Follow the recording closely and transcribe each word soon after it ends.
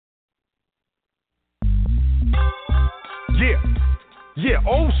Yeah,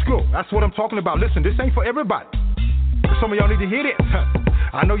 old school. That's what I'm talking about. Listen, this ain't for everybody. Some of y'all need to hear this.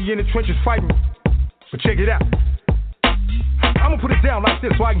 I know you're in the trenches fighting, but check it out. I'm gonna put it down like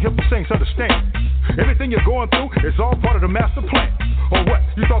this so I can help the saints understand. Everything you're going through is all part of the master plan. Or what?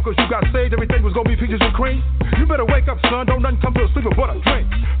 You thought because you got saved everything was gonna be peaches and cream? You better wake up, son. Don't nothing come to a sleeper but a dream.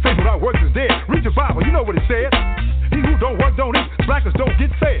 Faith without works is dead. Read your Bible, you know what it says. He who don't work don't eat. Slackers don't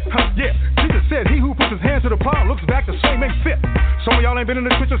get fed. Yeah, Jesus said he who puts his hand to the plow looks back the same ain't fit. Some of y'all ain't been in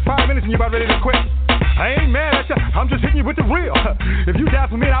the trenches 5 minutes and you about ready to quit. I ain't mad at ya, I'm just hitting you with the real. If you died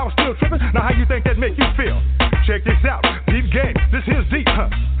for me and I was still tripping, now how you think that make you feel? Check this out, deep game, this here's deep.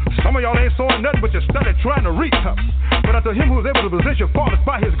 Some of y'all ain't sawing nothing but you studied trying to reach. But unto him who is able to position faultless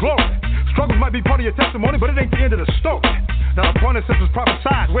by his glory. Struggles might be part of your testimony, but it ain't the end of the story. Now the point is this was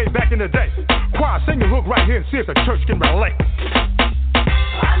prophesied way back in the day. Choir, sing your hook right here and see if the church can relate.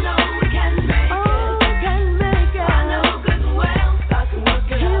 I know we can make it.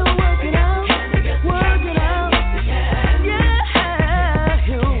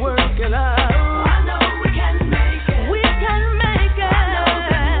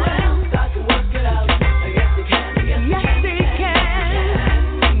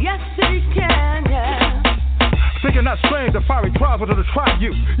 Strange, the fiery trials are to try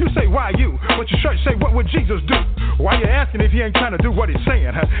you. You say, why you? But your church say, what would Jesus do? Why you asking if he ain't trying to do what he's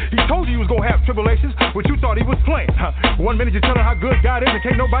saying? He told you he was going to have tribulations, but you thought he was playing. 1 minute you tell him how good God is and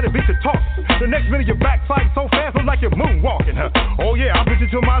can't nobody beat the talk. The next minute you're backsliding so fast, it's like you're moonwalking. Oh yeah, I'm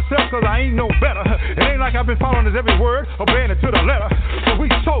preaching to myself because I ain't no better. It ain't like I've been following his every word, obeying it to the letter. So we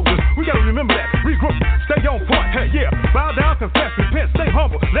soldiers, we got to remember that. Regroup, stay on point. Yeah, bow down, confess, repent, stay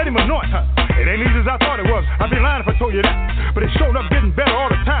humble, let him anoint. It ain't easy as I thought it was. I'd be lying if I told you that. But it showed up getting better all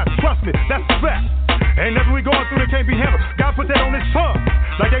the time. Trust me, that's a fact. Ain't nothing we going through that can't be handled. God put that on his son.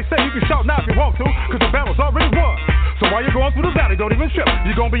 Like they say, you can shout now if you want to, because the battle's already won. So while you're going through the valley, don't even trip.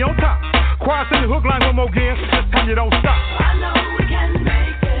 You're going to be on top. Choir, sing the hook line one more again. This time you don't stop. I know we can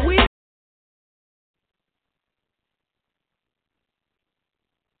make it.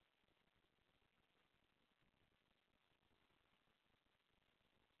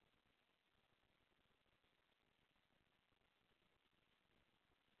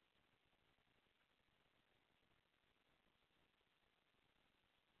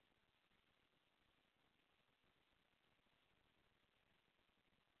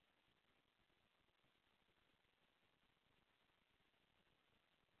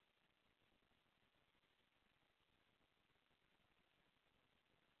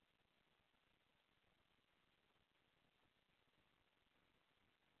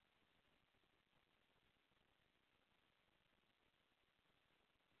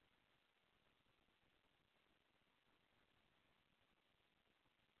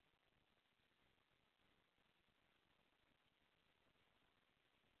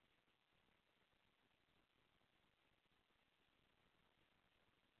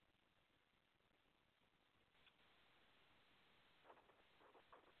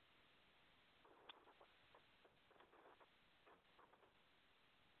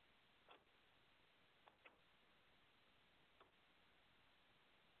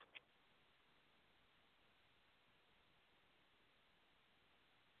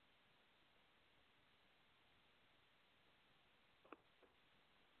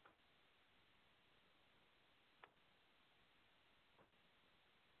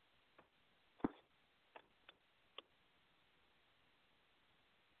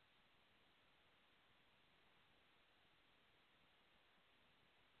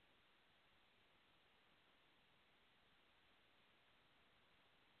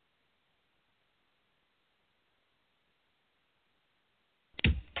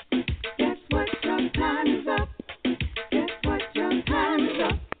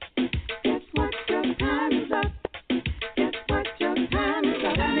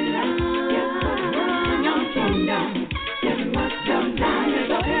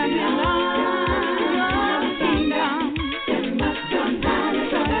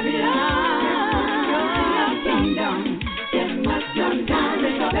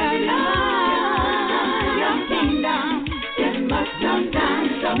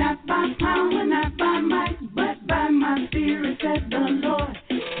 Not by power, not by might, but by my spirit, said the Lord.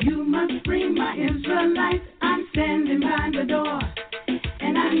 You must free my Israelites. I'm standing by the door.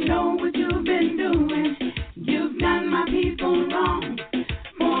 And I know what you've been doing. You've done my people wrong.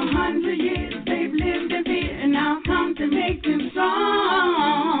 400 years they've lived in fear, and I'll come to make them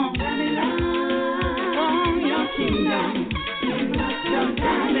strong. Babylon, your kingdom. Your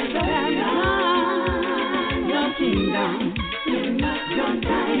time is Babylon, your kingdom. Your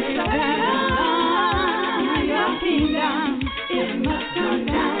time is Babylon, your kingdom.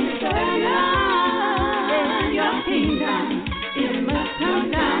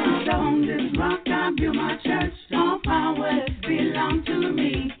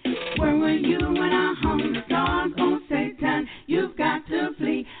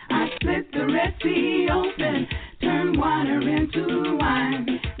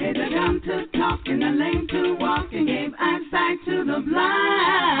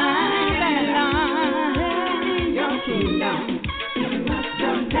 kingdom. It must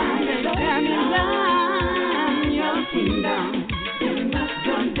come down. Babylon, your kingdom. It must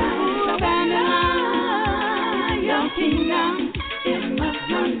come down. Babylon, your kingdom. It must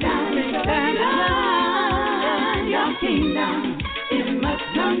come down. Babylon, your kingdom. It must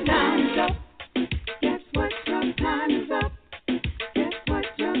come down. So guess what? Your time is up. Guess what?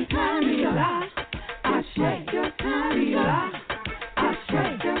 Your time is up. I shake your time is up. I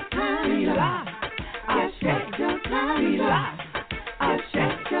shake your time is up. I shake your time is up. I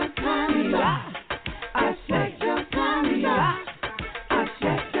shake your time is up. I shake your time is up. I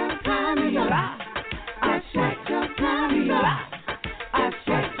shake your time is up. I shake your time is up. I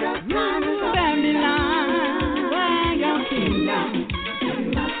shake your time is up. Babylon, where your kingdom?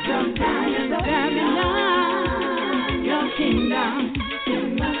 It must come down. Babylon, your kingdom.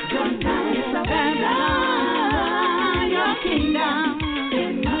 It must come down. Babylon, your kingdom.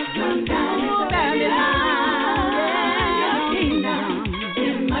 It must come down. Babylon, your kingdom.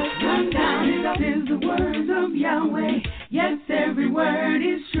 It must come down. This is the words of Yahweh. Yes, every word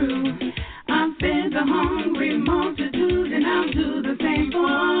is true. I fed the hungry multitude, and I'll do the same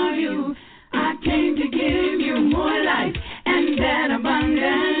for you. I came to give you more life and that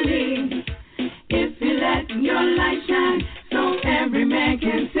abundantly. If you let your light shine, so every man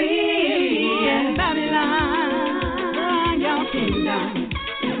can see. And Babylon, your kingdom.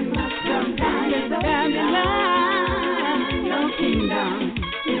 It must come down. Babylon, your kingdom.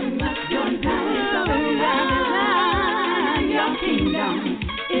 It must come down. Babylon, your kingdom.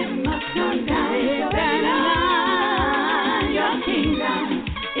 It must come down. Babylon, your kingdom.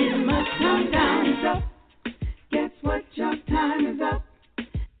 It must come down. So guess what? Your time is up.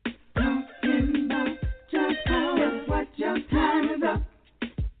 Talking about just how. Guess what? Your time is up.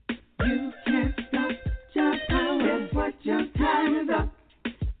 You can't stop just how. Guess what? Your time is up.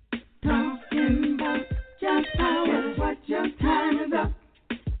 Talking about just how. Guess what? Your time is up.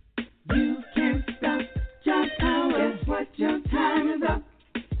 You can't stop just how. Guess what? Your time is up.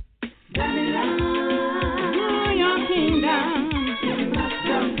 Babylon, your kingdom. It must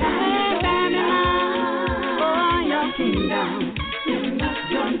come down. Babylon, your kingdom. It must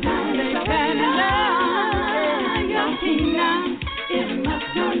come down. Babylon, your kingdom. It must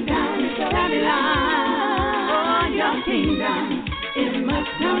come down. Babylon, your kingdom. It must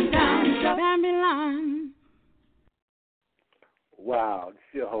come down. Babylon. Wow,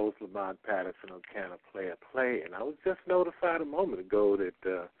 it's your host, Lamont Patterson on Can a Player Play, and I was just notified a moment ago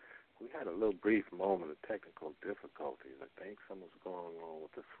that we had a little brief moment of technical difficulties. I think something's going on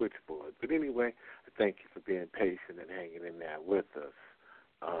with the switchboard. But anyway, I thank you for being patient and hanging in there with us.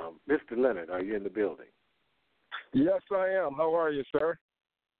 Mr. Leonard, are you in the building? Yes, I am. How are you, sir?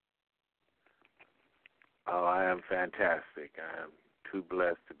 Oh, I am fantastic. I am too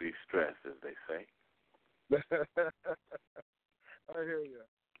blessed to be stressed, as they say. I hear you.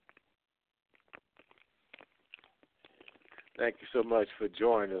 Thank you so much for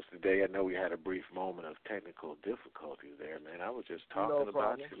joining us today. I know we had a brief moment of technical difficulties there, man. I was just talking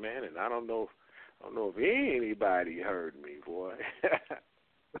about you, man, and I don't know if anybody heard me, boy.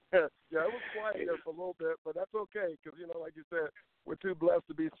 Yeah, it was quiet there for a little bit, but that's okay because, like you said, we're too blessed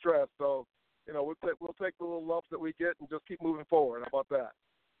to be stressed. So, we'll take the little lumps that we get and just keep moving forward. How about that?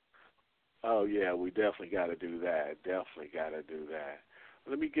 Oh, yeah, we definitely got to do that.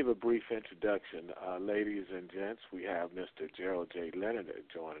 Let me give a brief introduction. Ladies and gents, we have Mr. Gerald J. Leonard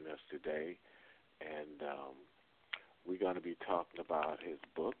joining us today, and we're going to be talking about his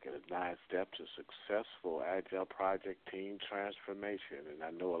book, 9 Steps to Successful Agile Project Team Transformation. And I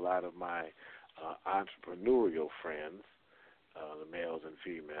know a lot of my entrepreneurial friends, the males and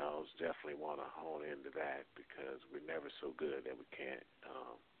females, definitely want to hone into that because we're never so good that we can't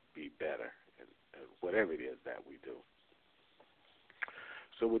be better in whatever it is that we do.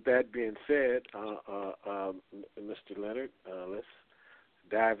 So with that being said, Mr. Leonard, let's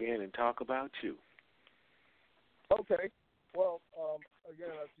dive in and talk about you. Okay. Well,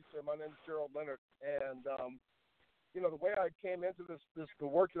 again, as you said, my name is Gerald Leonard, and the way I came into the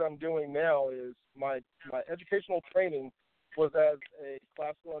work that I'm doing now is my educational training was as a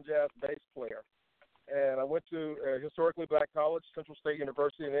classical and jazz bass player, and I went to a historically black college, Central State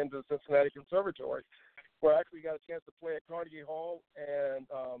University, and into the Cincinnati Conservatory, where I actually got a chance to play at Carnegie Hall and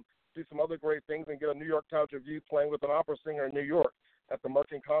do some other great things and get a New York Times review playing with an opera singer in New York at the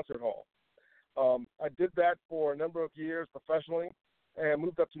Merchant Concert Hall. I did that for a number of years professionally and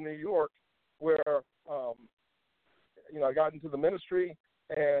moved up to New York where, I got into the ministry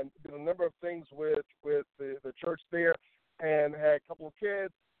and did a number of things with the church there and had a couple of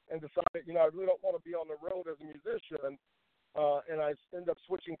kids and decided, I really don't want to be on the road as a musician. And I ended up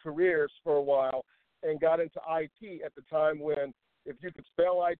switching careers for a while and got into IT at the time when if you could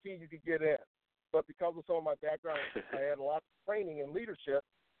spell IT, you could get in. But because of some of my background, I had a lot of training in leadership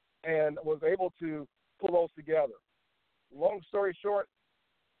and was able to pull those together. Long story short,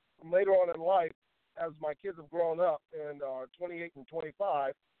 later on in life, as my kids have grown up and are 28 and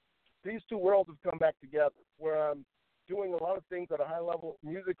 25, these two worlds have come back together, where I'm doing a lot of things at a high level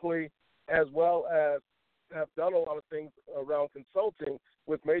musically, as well as have done a lot of things around consulting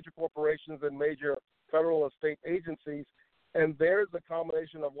with major corporations and major federal and state agencies. And there's a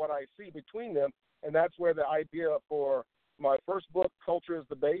combination of what I see between them, and that's where the idea for my first book, Culture is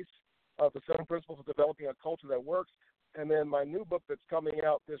the Base, the 7 Principles of Developing a Culture That Works, and then my new book that's coming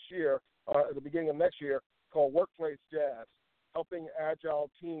out this year, at the beginning of next year, called Workplace Jazz, helping Agile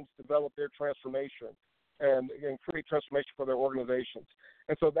teams develop their transformation and create transformation for their organizations.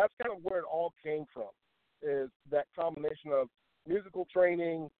 And so that's kind of where it all came from, is that combination of musical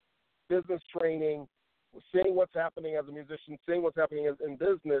training, business training, seeing what's happening as a musician, seeing what's happening in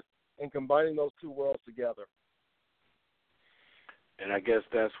business, and combining those two worlds together. And I guess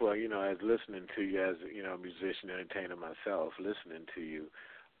that's why, as listening to you as, a musician, entertainer myself, listening to you,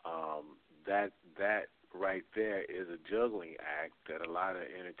 that right there is a juggling act that a lot of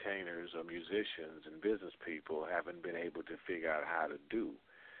entertainers or musicians and business people haven't been able to figure out how to do.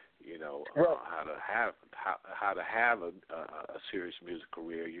 How to have a serious music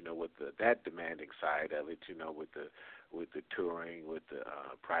career, with that demanding side of it, with the touring, with the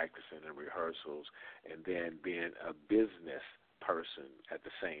practicing and rehearsals, and then being a business person at the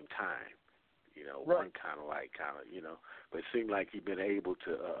same time. One kind of, but it seemed like you've been able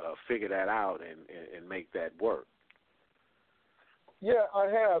to figure that out and make that work. Yeah, I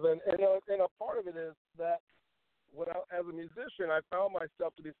have, and a part of it is that as a musician, I found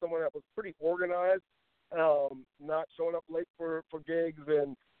myself to be someone that was pretty organized, not showing up late for gigs,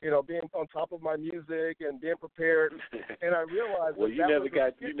 and being on top of my music and being prepared. And I realized well, you never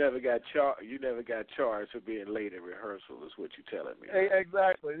got charged for being late at rehearsal, is what you're telling me.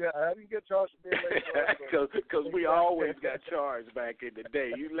 Exactly. Yeah, I didn't get charged for being late at rehearsal. Because we always got charged back in the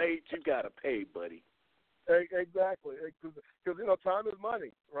day. You late, you got to pay, buddy. Exactly. Because time is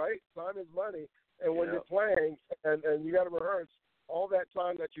money, right? Time is money. And when you're playing and you got to rehearse, all that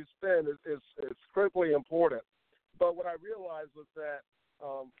time that you spend is critically important. But what I realized was that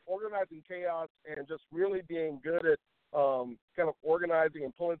organizing chaos and just really being good at kind of organizing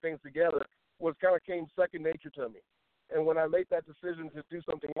and pulling things together came second nature to me. And when I made that decision to do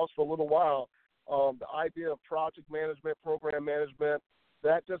something else for a little while, the idea of project management, program management,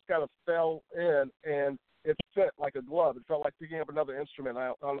 that just kind of fell in, and it fit like a glove. It felt like picking up another instrument,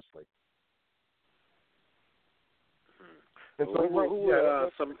 honestly. And so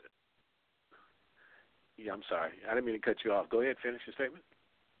I'm sorry. I didn't mean to cut you off. Go ahead, finish your statement.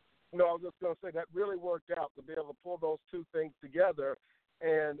 No, I was just going to say that really worked out to be able to pull those two things together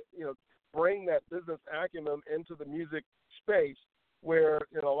and, bring that business acumen into the music space where,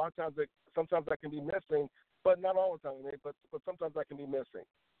 a lot of times sometimes that can be missing, but not all the time, but sometimes that can be missing.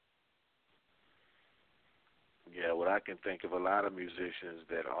 Yeah, well, I can think of a lot of musicians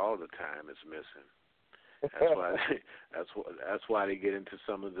that all the time is missing. That's why they get into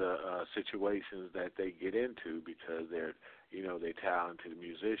some of the situations that they get into, because they're talented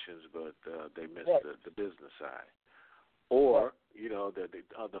musicians, but they miss the business side. Or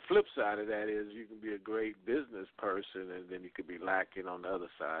the flip side of that is you can be a great business person and then you could be lacking on the other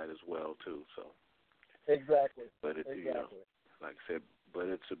side as well too. So exactly. But it's like I said, but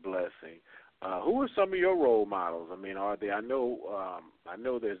it's a blessing. Who are some of your role models? I mean, are they? I know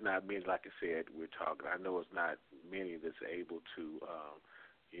there's not many. Like I said, I know it's not many that's able to,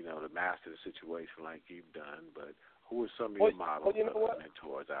 to master the situation like you've done. But who are some of your models,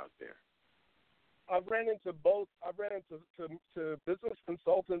 mentors out there? I've ran into both. I've ran into business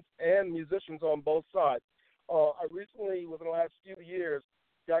consultants and musicians on both sides. I recently, within the last few years,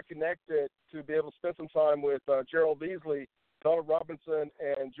 got connected to be able to spend some time with Gerald Beasley, Donald Robinson,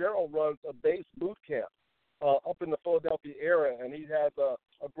 and Gerald runs a bass boot camp up in the Philadelphia area, and he has a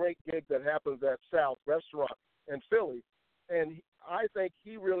great gig that happens at South Restaurant in Philly. And I think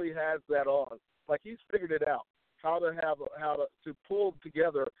he really has that on. Like, he's figured it out, how to pull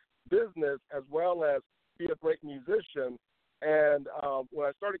together business as well as be a great musician. And when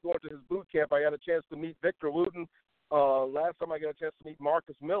I started going to his boot camp, I had a chance to meet Victor Luton. Last time I got a chance to meet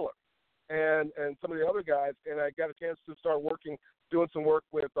Marcus Miller and some of the other guys, and I got a chance to start doing some work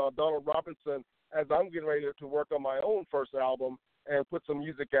with Donald Robinson as I'm getting ready to work on my own first album and put some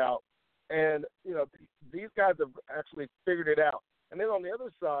music out. And, these guys have actually figured it out. And then on the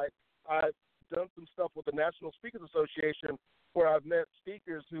other side, I've done some stuff with the National Speakers Association where I've met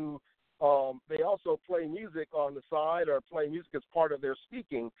speakers who they also play music on the side or play music as part of their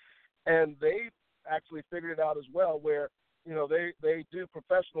speaking, and they actually figured it out as well, where they do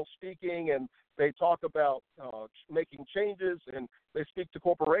professional speaking and they talk about making changes, and they speak to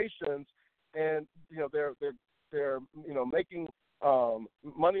corporations, and they're making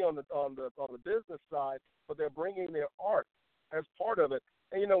money on the business side, but they're bringing their art as part of it.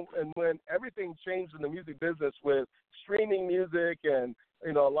 And and when everything changed in the music business with streaming music, and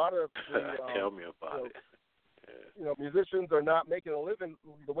a lot of tell me about it. Musicians are not making a living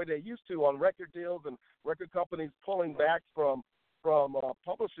the way they used to on record deals, and record companies pulling back from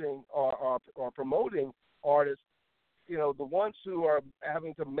publishing or promoting artists. The ones who are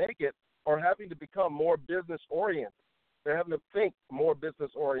having to make it are having to become more business oriented. They're having to think more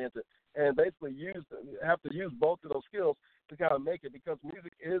business oriented, and basically have to use both of those skills to kind of make it, because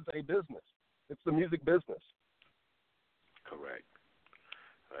music is a business. It's the music business. Correct.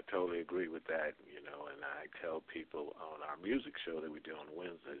 I totally agree with that, and I tell people on our music show that we do on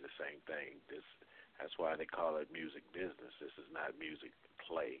Wednesday the same thing. That's why they call it music business. This is not music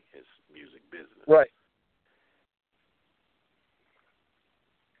play. It's music business. Right.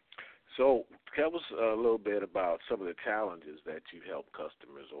 So tell us a little bit about some of the challenges that you help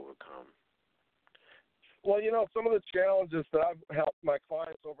customers overcome. Well, some of the challenges that I've helped my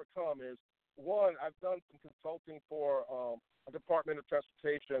clients overcome is, one, I've done some consulting for a Department of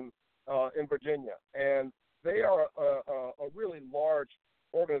Transportation in Virginia, and they are a really large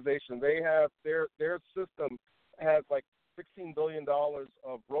organization. They have their system has like $16 billion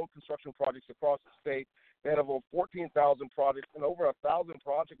of road construction projects across the state. They have over 14,000 projects and over 1,000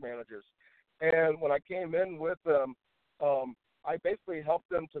 project managers. And when I came in with them, I basically helped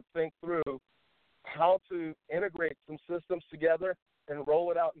them to think through how to integrate some systems together and roll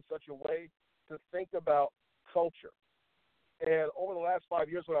it out in such a way to think about culture. And over the last 5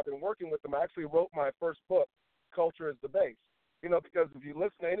 years when I've been working with them, I actually wrote my first book, Culture is the Base. Because if you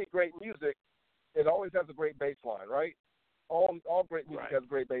listen to any great music, it always has a great bass line, right? All great music has a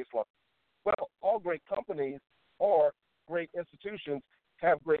great bass line. Well, all great companies or great institutions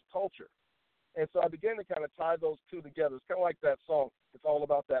have great culture. And so I began to kind of tie those two together. It's kind of like that song, It's All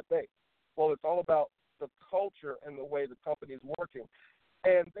About That Bass. Well, it's all about the culture and the way the company is working.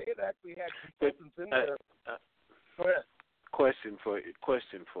 And they had actually had consultants in there. Go ahead. Question for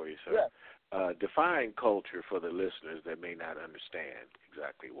you, sir. Yeah. Define culture for the listeners that may not understand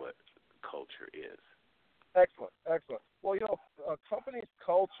exactly what culture is. Excellent. Well, a company's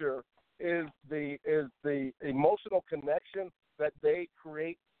culture is the emotional connection that they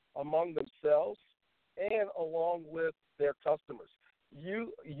create among themselves and along with their customers.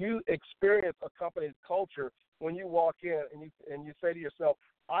 You experience a company's culture when you walk in and you say to yourself,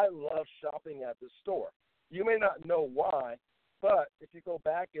 I love shopping at this store. You may not know why, but if you go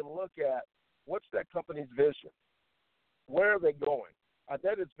back and look at what's that company's vision, where are they going? I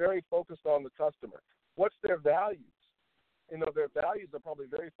bet it's very focused on the customer. What's their values? Their values are probably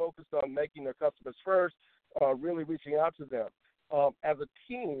very focused on making their customers first, really reaching out to them. As a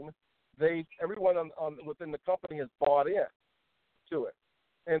team, everyone within the company has bought in to it.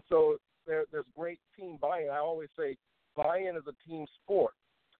 And so there's great team buy-in. I always say buy-in is a team sport.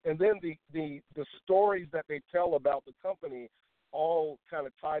 And then the stories that they tell about the company all kind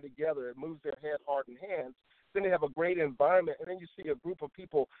of tie together. It moves their head, heart, and hands. Then they have a great environment, and then you see a group of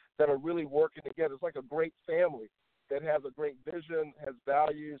people that are really working together. It's like a great family that has a great vision, has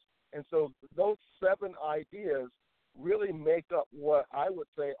values. And so those 7 ideas really make up what I would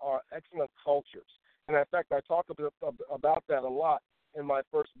say are excellent cultures. And in fact, I talk about that a lot in my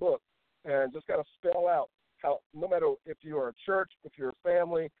first book, and just kind of spell out how no matter if you're a church, if you're a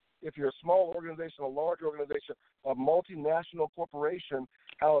family, if you're a small organization, a large organization, a multinational corporation,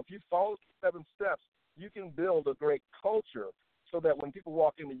 how if you follow the 7 steps, you can build a great culture so that when people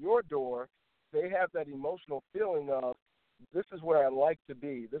walk into your door, they have that emotional feeling of, this is where I like to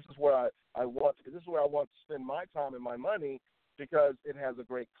be. This is where I want to be. This is where I want to spend my time and my money because it has a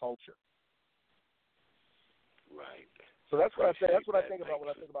great culture. Right. So that's what I say. That's what I think about when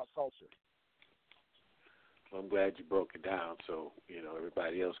I think about culture. Well, I'm glad you broke it down so,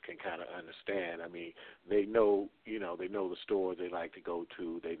 everybody else can kind of understand. I mean, they know the stores they like to go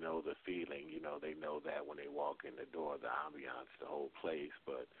to. They know the feeling. They know that when they walk in the door, the ambiance, the whole place,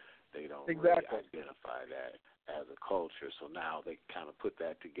 but they don't really identify that as a culture. So now they kind of put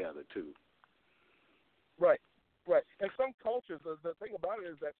that together, too. Right. And some cultures, the thing about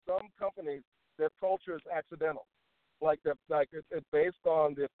it is that some companies, their culture is accidental. It's based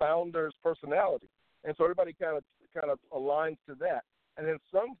on the founder's personality. And so everybody kind of aligns to that. And then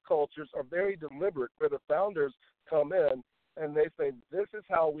some cultures are very deliberate, where the founders come in and they say, this is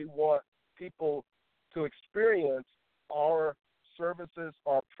how we want people to experience our services,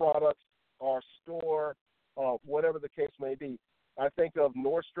 our products, our store, whatever the case may be. I think of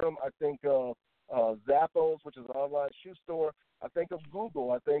Nordstrom. I think of Zappos, which is an online shoe store. I think of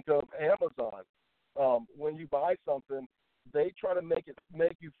Google. I think of Amazon. When you buy something, they try to make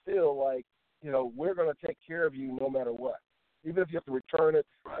you feel like, we're going to take care of you no matter what. Even if you have to return it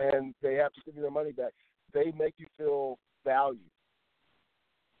and they have to give you their money back, they make you feel valued.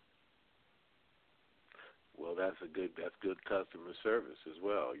 Well, that's good customer service as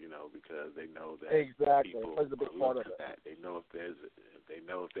well, because they know that exactly. people Plays a big part of it. That. They know if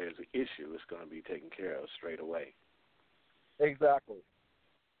there's an issue, it's going to be taken care of straight away. Exactly.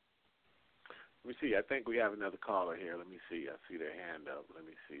 Let me see. I think we have another caller here. Let me see. I see their hand up. Let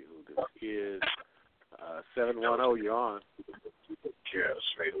me see who this is. 710, you're on. Care of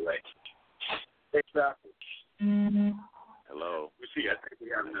straight away. Exactly. Hello. Let me see. I think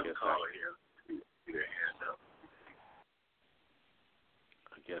we have another caller here. Their hand up.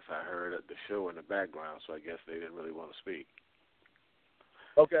 I guess I heard the show in the background, so I guess they didn't really want to speak.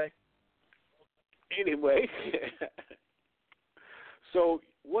 Okay. Anyway, so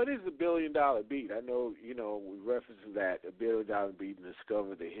what is a $1 billion beat? I know, we referenced that, a $1 billion beat, and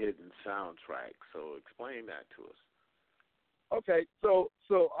discover the hidden soundtrack. So explain that to us. Okay, so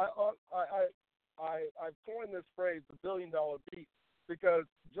I've coined this phrase, the $1 billion beat, because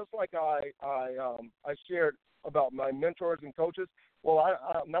just like I shared about my mentors and coaches, well, I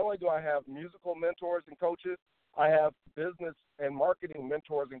not only do I have musical mentors and coaches, I have business and marketing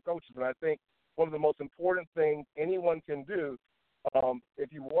mentors and coaches, and I think one of the most important things anyone can do,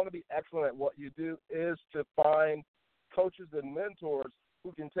 if you want to be excellent at what you do, is to find coaches and mentors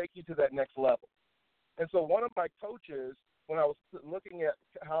who can take you to that next level. And so one of my coaches, when I was looking at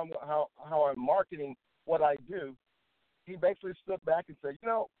how I'm marketing what I do, he basically stood back and said,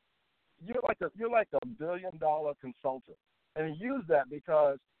 you're like a $1 billion consultant. And he used that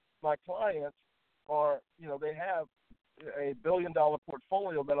because my clients are, they have a $1 billion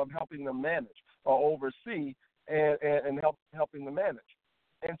portfolio that I'm helping them manage or oversee and helping them manage.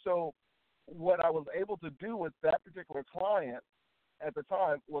 And so what I was able to do with that particular client at the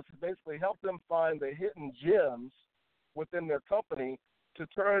time was to basically help them find the hidden gems within their company to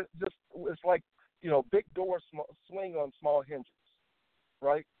turn it's like, big doors swing on small hinges,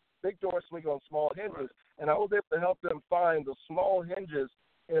 right? Big doors swing on small hinges. And I was able to help them find the small hinges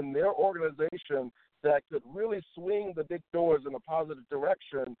in their organization that could really swing the big doors in a positive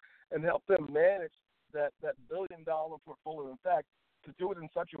direction and help them manage that $1 billion portfolio. In fact, to do it in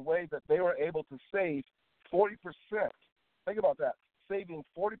such a way that they were able to save 40%. Think about that, saving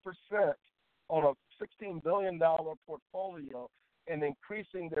 40% on a $16 billion portfolio and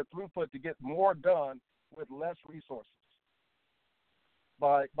increasing their throughput to get more done with less resources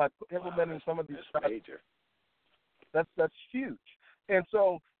by implementing some of these strategies. That's huge. And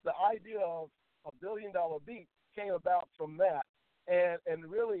so the idea of a $1 billion beat came about from that.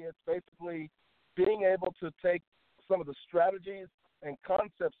 And really it's basically being able to take some of the strategies and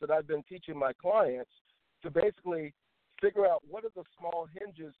concepts that I've been teaching my clients to basically figure out what are the small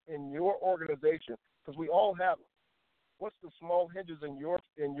hinges in your organization, because we all have them. What's the small hinges in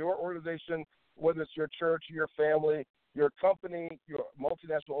your organization, whether it's your church, your family, your company, your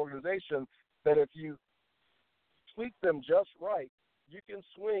multinational organization, that if you tweak them just right, you can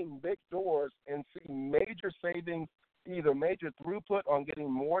swing big doors and see major savings, either major throughput on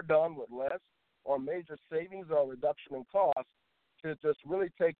getting more done with less, or major savings or reduction in cost to just really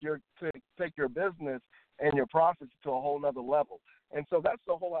take your business and your profits to a whole nother level. And so that's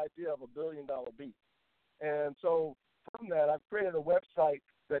the whole idea of a $1 billion beat. And so from that, I've created a website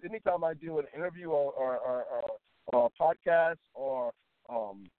that anytime I do an interview or a podcast or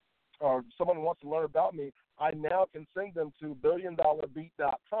someone wants to learn about me, I now can send them to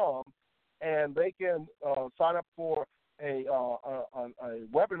billiondollarbeat.com, and they can sign up for a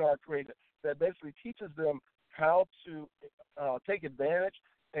webinar created that basically teaches them how to take advantage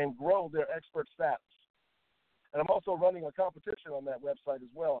and grow their expert status. And I'm also running a competition on that website as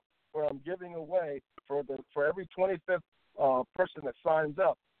well, where I'm giving away for every 25th person that signs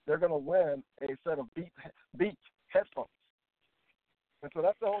up, they're going to win a set of Beat headphones. And so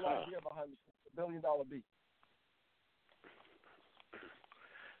that's the whole idea behind the $1 billion beat.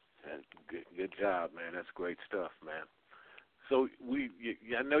 Good job, man. That's great stuff, man. So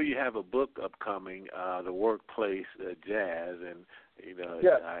I know you have a book upcoming, The Workplace Jazz, and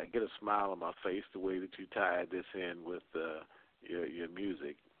yes. I get a smile on my face the way that you tied this in with your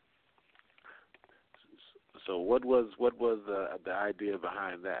music. So what was the idea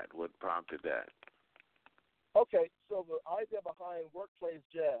behind that? What prompted that? Okay, so the idea behind Workplace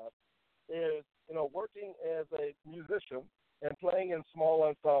Jazz is, working as a musician and playing in small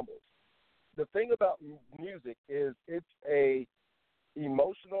ensembles. The thing about music is it's a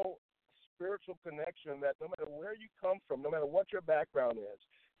emotional, spiritual connection that no matter where you come from, no matter what your background is,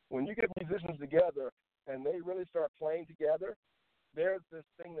 when you get musicians together and they really start playing together, there's this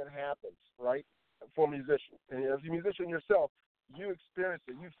thing that happens, right, for musicians. And as a musician yourself, you experience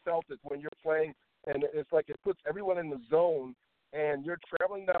it. You've felt it when you're playing, and it's like it puts everyone in the zone, and you're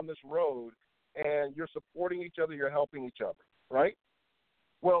traveling down this road, and you're supporting each other, you're helping each other, right?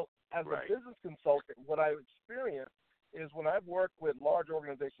 Well, as a business consultant, what I've experienced is when I've worked with large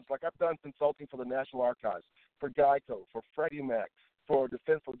organizations, like I've done consulting for the National Archives, for GEICO, for Freddie Mac, for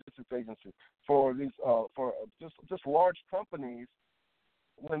Defense Logistics Agency, for these, for just large companies,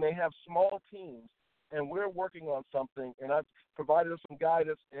 when they have small teams and we're working on something, and I've provided them some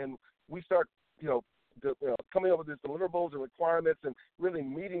guidance, and we start, coming up with these deliverables and requirements and really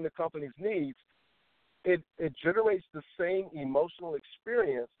meeting the company's needs, it generates the same emotional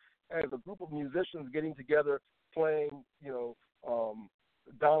experience as a group of musicians getting together, playing,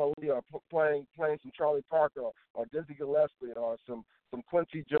 Donna Lee, or playing some Charlie Parker, or Dizzy Gillespie, or some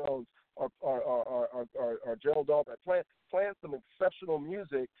Quincy Jones, or Gerald J, playing some exceptional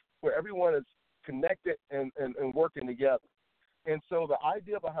music where everyone is connected and working together. And so the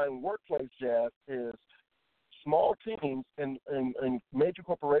idea behind workplace jazz is small teams and major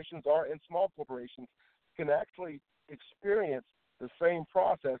corporations or in small corporations can actually experience the same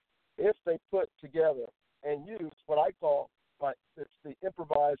process if they put together and use what I call it's the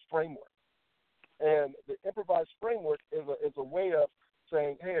IMPROVISE framework. And the IMPROVISE framework is a way of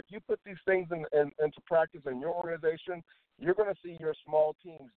saying, hey, if you put these things into practice in your organization, you're going to see your small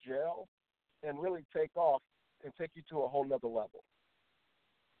teams gel and really take off and take you to a whole nother level.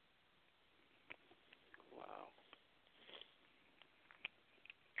 Wow.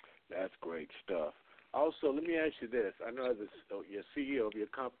 That's great stuff. Also, let me ask you this. I know you're CEO of your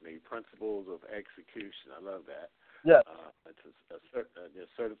company, Principles of Execution. I love that. Yes. It's a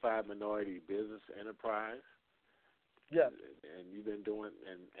certified minority business enterprise. Yes. And you've been doing,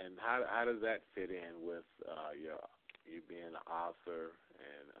 and how does that fit in with you being an author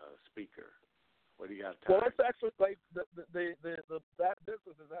and a speaker? What do you got? Well, it's actually like that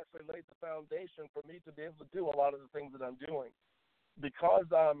business has actually laid the foundation for me to be able to do a lot of the things that I'm doing. Because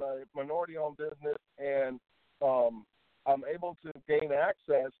I'm a minority-owned business and I'm able to gain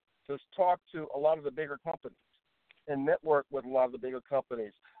access to talk to a lot of the bigger companies and network with a lot of the bigger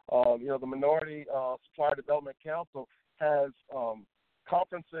companies. The Minority Supplier Development Council has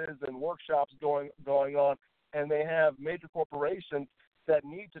conferences and workshops going on, and they have major corporations that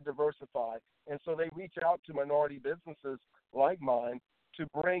need to diversify. And so they reach out to minority businesses like mine to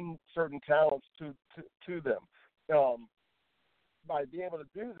bring certain talents to them. By being able to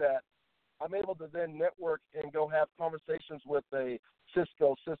do that, I'm able to then network and go have conversations with a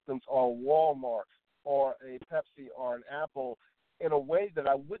Cisco Systems or Walmart or a Pepsi or an Apple in a way that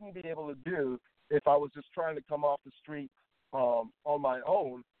I wouldn't be able to do if I was just trying to come off the street on my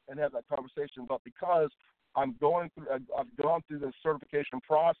own and have that conversation. But because I've gone through this certification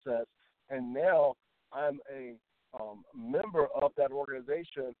process, and now I'm a member of that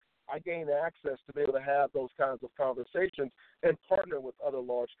organization, I gain access to be able to have those kinds of conversations and partner with other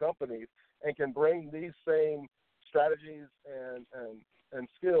large companies and can bring these same strategies and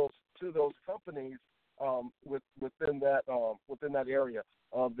skills to those companies within that area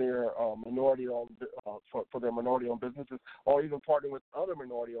of their minority-owned for their minority-owned businesses, or even partner with other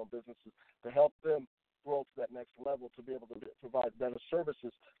minority-owned businesses to help them grow to that next level to be able to provide better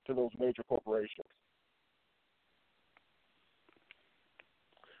services to those major corporations.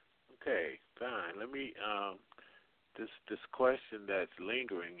 Okay, fine. Let me this question that's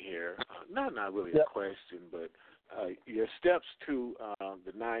lingering here. Not really a question, but your steps to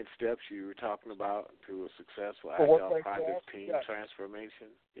the 9 steps you were talking about to a successful Agile project team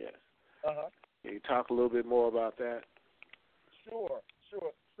transformation. Yes. Uh-huh. Can you talk a little bit more about that? Sure.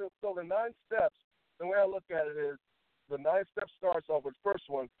 So the 9 steps, the way I look at it is the 9 steps starts off with the first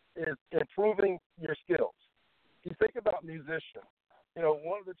one is improving your skills. You think about musicians.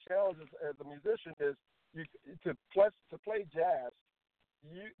 One of the challenges as a musician is to play jazz,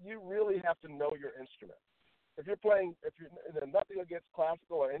 you really have to know your instrument. If you're nothing against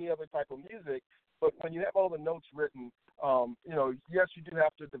classical or any other type of music, but when you have all the notes written, yes, you do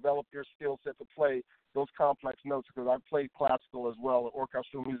have to develop your skill set to play those complex notes, because I've played classical as well,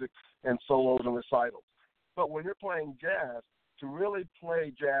 orchestral music and solos and recitals. But when you're playing jazz, to really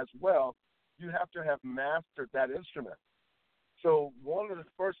play jazz well, you have to have mastered that instrument. So one of the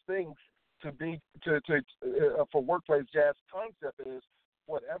first things for workplace jazz concept is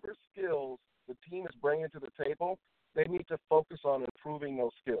whatever skills the team is bringing to the table, they need to focus on improving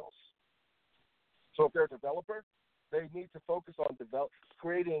those skills. So if they're a developer, they need to focus on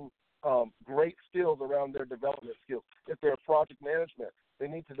creating great skills around their development skills. If they're project management, they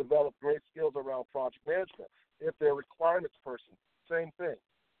need to develop great skills around project management. If they're a requirements person, same thing.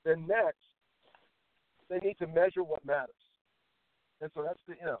 Then next, they need to measure what matters. And so that's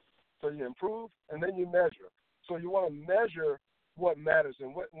the M. So you improve, and then you measure. So you want to measure what matters.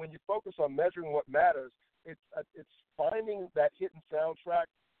 And when you focus on measuring what matters, it's finding that hidden soundtrack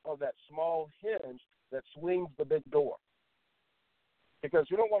of that small hinge that swings the big door. Because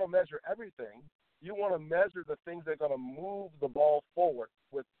you don't want to measure everything. You want to measure the things that are going to move the ball forward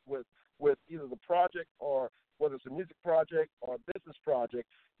with either the project, or whether it's a music project or a business project.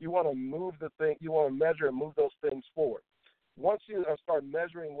 You want to move the thing. You want to measure and move those things forward. Once you start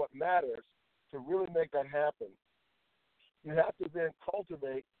measuring what matters, to really make that happen, you have to then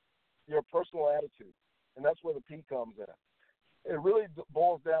cultivate your personal attitude, and that's where the P comes in. It really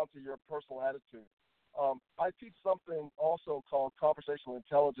boils down to your personal attitude. I teach something also called conversational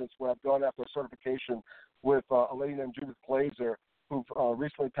intelligence, where I've gone after a certification with a lady named Judith Glazer, who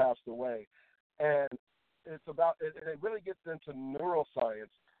recently passed away. And it's about, it really gets into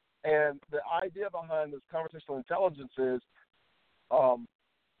neuroscience. And the idea behind this conversational intelligence is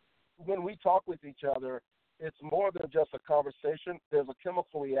when we talk with each other, it's more than just a conversation. There's a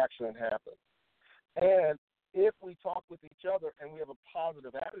chemical reaction that happens. And if we talk with each other and we have a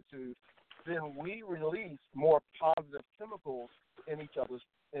positive attitude, then we release more positive chemicals in each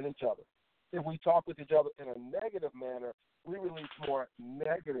other. If we talk with each other in a negative manner, we release more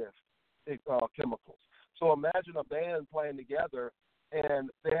negative chemicals. So imagine a band playing together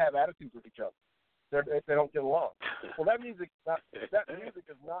and they have attitudes with each other. They don't get along. Well, that music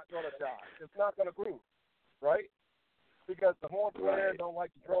is not going to die. It's not going to groove, right? Because the horn player don't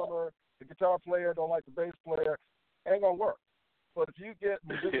like the drummer, the guitar player don't like the bass player. It ain't going to work. But if you get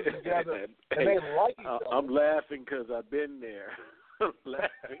musicians together and they like each other. I'm laughing because I've been there. I'm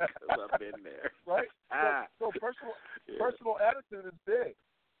laughing because I've been there. Right? So personal attitude is big.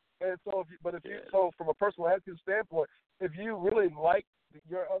 And so, so from a personal attitude standpoint, if you really like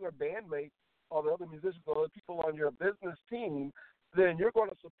your other bandmates or the other musicians or the people on your business team, then you're going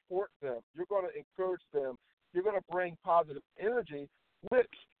to support them. You're going to encourage them. You're going to bring positive energy, which,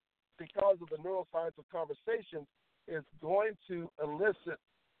 because of the neuroscience of conversation, is going to elicit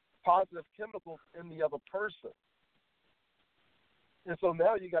positive chemicals in the other person. And so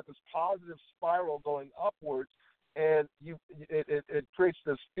now you got this positive spiral going upwards, and it creates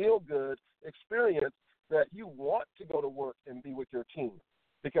this feel-good experience that you want to go to work and be with your team,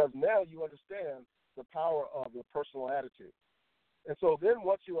 because now you understand the power of your personal attitude. And so then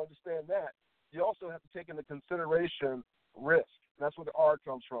once you understand that, you also have to take into consideration risk. And that's where the R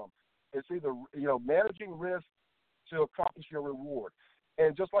comes from. It's either managing risk to accomplish your reward.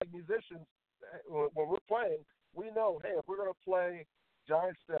 And just like musicians, when we're playing, we know, hey, if we're going to play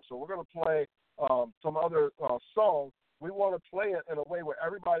Giant Steps or we're going to play some other song, we want to play it in a way where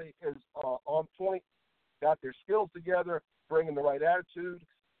everybody is on point, got their skills together, bringing the right attitude,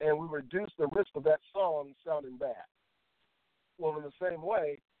 and we reduce the risk of that song sounding bad. Well, in the same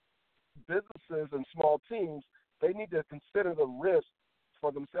way, businesses and small teams, they need to consider the risk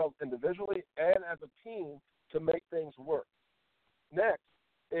for themselves individually and as a team to make things work. Next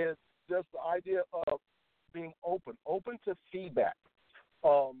is just the idea of being open to feedback.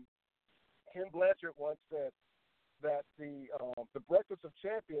 Ken Blanchard once said that the breakfast of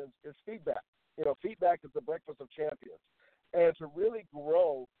champions is feedback. Feedback is the breakfast of champions. And to really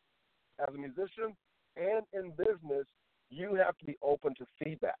grow as a musician and in business, you have to be open to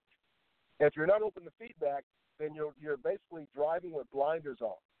feedback. If you're not open to feedback, then you're basically driving with blinders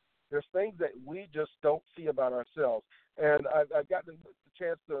on. There's things that we just don't see about ourselves. And I've gotten the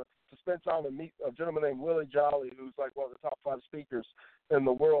chance to spend time and meet a gentleman named Willie Jolly, who's like one of the top 5 speakers in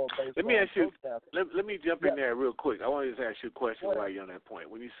the world. Let me ask you. Let me jump in there real quick. I want to just ask you a question while you're on that point.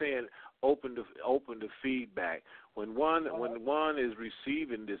 When you're saying open to feedback, when one is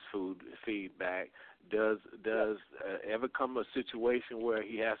receiving this feedback, does ever come a situation where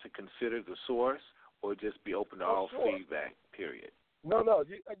he has to consider the source, or just be open to all feedback? Period. No,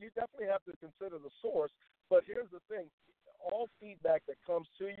 you definitely have to consider the source. But here's the thing: all feedback that comes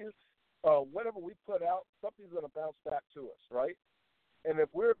to you, whatever we put out, something's going to bounce back to us, right? And if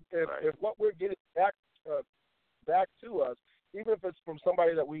what we're getting back to us, even if it's from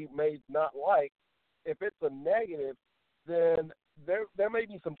somebody that we may not like, if it's a negative, then there may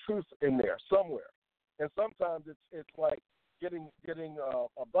be some truth in there somewhere. And sometimes it's like getting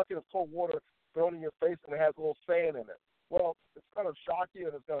a bucket of cold water thrown in your face and it has a little sand in it. Well, it's going to shock you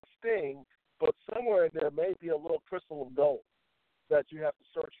and it's going to sting, but somewhere in there may be a little crystal of gold that you have to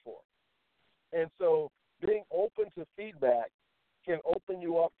search for. And so being open to feedback can open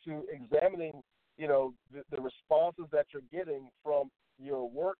you up to examining, the responses that you're getting from your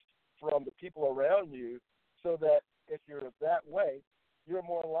work, from the people around you, so that if you're that way, you're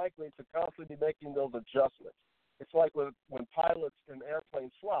more likely to constantly be making those adjustments. It's like when pilots in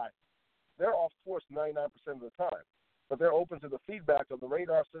airplanes fly. They're off course 99% of the time, but they're open to the feedback of the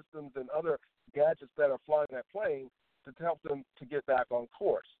radar systems and other gadgets that are flying that plane to help them to get back on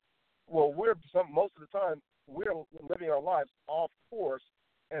course. Well, most of the time, we're living our lives off course,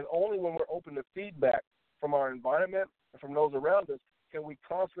 and only when we're open to feedback from our environment and from those around us can we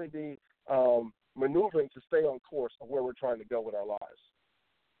constantly be maneuvering to stay on course of where we're trying to go with our lives.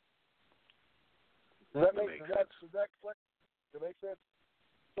 Does that make sense? Does that make sense?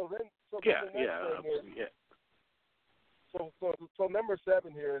 So the next thing is, So number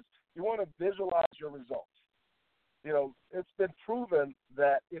 7 here is you want to visualize your results. It's been proven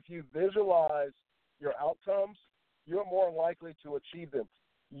that if you visualize your outcomes, you're more likely to achieve them.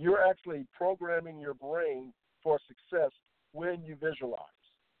 You're actually programming your brain for success when you visualize.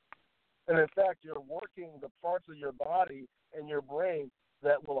 And in fact, you're working the parts of your body and your brain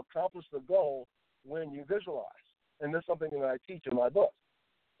that will accomplish the goal when you visualize. And this is something that I teach in my book.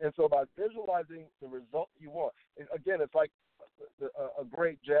 And so by visualizing the result you want, again, it's like a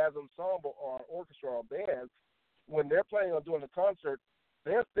great jazz ensemble or an orchestra or a band. When they're planning on doing a concert,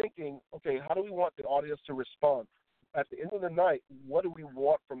 they're thinking, okay, how do we want the audience to respond? At the end of the night, what do we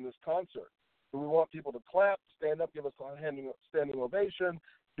want from this concert? Do we want people to clap, stand up, give us a standing ovation?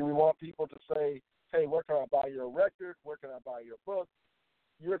 Do we want people to say, hey, where can I buy your record? Where can I buy your book?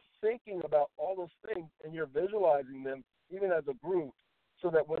 You're thinking about all those things, and you're visualizing them even as a group, so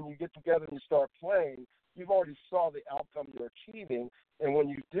that when you get together and you start playing, you've already saw the outcome you're achieving. And when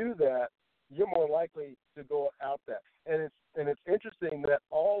you do that, you're more likely to go out that. And it's interesting that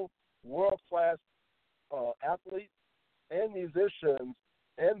all world-class athletes and musicians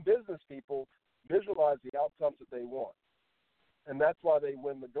and business people visualize the outcomes that they want. And that's why they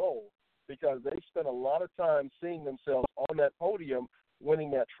win the gold, because they spend a lot of time seeing themselves on that podium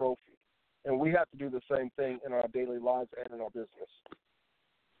winning that trophy. And we have to do the same thing in our daily lives and in our business.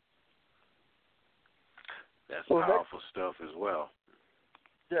 That's powerful stuff as well.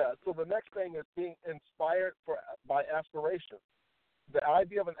 Yeah, so the next thing is being inspired by aspiration. The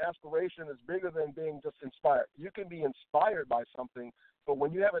idea of an aspiration is bigger than being just inspired. You can be inspired by something, but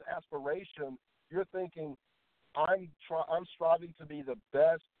when you have an aspiration, you're thinking, I'm striving to be the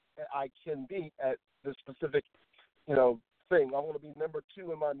best I can be at this specific, thing. I want to be number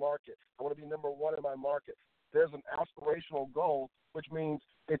 2 in my market. I want to be number 1 in my market. There's an aspirational goal, which means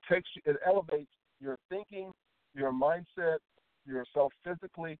it elevates your thinking, your mindset, yourself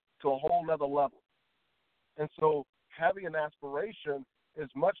physically to a whole other level. And so having an aspiration is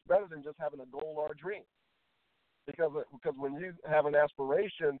much better than just having a goal or a dream. Because when you have an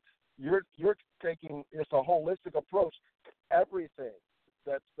aspiration, you're taking, it's a holistic approach to everything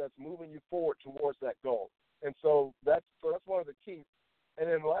that's moving you forward towards that goal. And so that's one of the keys. And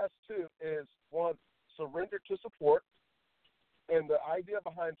then the last 2 is, 1, surrender to support. And the idea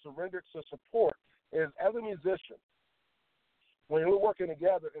behind surrender to support is, as a musician, when we're working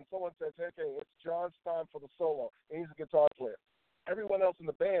together and someone says, hey, okay, it's John's time for the solo, and he's a guitar player, everyone else in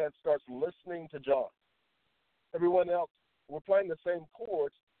the band starts listening to John. Everyone else, we're playing the same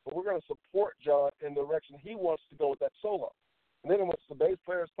chords, but we're going to support John in the direction he wants to go with that solo. And then when it's the bass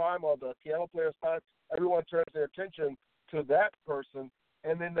player's time or the piano player's time, everyone turns their attention to that person,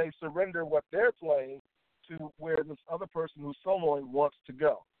 and then they surrender what they're playing to where this other person who's soloing wants to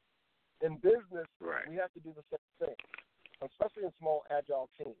go. In business, We have to do the same thing, especially in small agile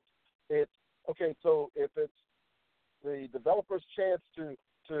teams. So if it's the developer's chance to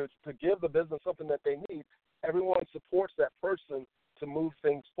give the business something that they need, everyone supports that person to move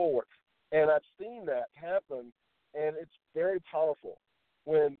things forward. And I've seen that happen, and it's very powerful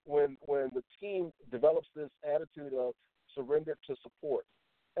when the team develops this attitude of surrender to support.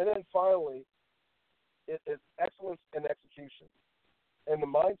 And then finally, it's excellence in execution. And the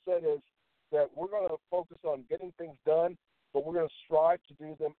mindset is that we're going to focus on getting things done, but we're going to strive to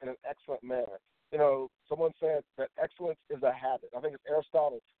do them in an excellent manner. Someone said that excellence is a habit. I think it's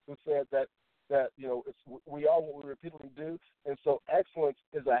Aristotle who said that we are what we repeatedly do, and so excellence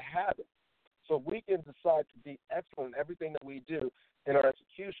is a habit. So we can decide to be excellent in everything that we do in our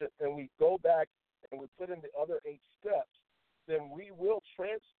execution, and we go back and we put in the other 8 steps, then we will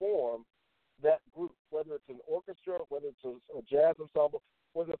transform that group, whether it's an orchestra, whether it's a jazz ensemble,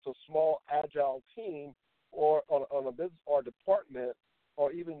 whether it's a small agile team, or on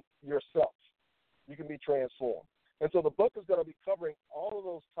or even yourself. You can be transformed. And so the book is going to be covering all of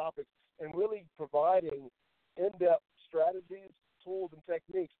those topics and really providing in-depth strategies, tools, and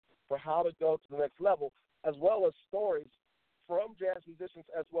techniques for how to go to the next level, as well as stories from jazz musicians,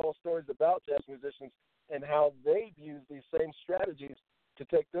 as well as stories about jazz musicians and how they've used these same strategies to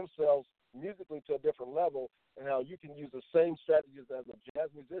take themselves musically to a different level, and how you can use the same strategies as a jazz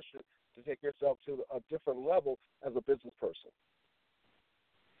musician to take yourself to a different level as a business person.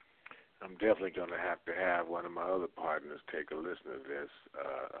 I'm definitely going to have one of my other partners take a listen to this.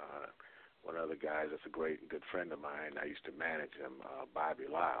 One of the guys that's a great good friend of mine, I used to manage him, Bobby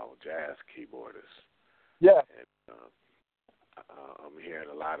Lyle, jazz keyboardist. Yeah. And, I'm hearing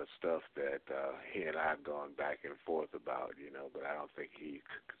a lot of stuff that he and I have gone back and forth about, but I don't think he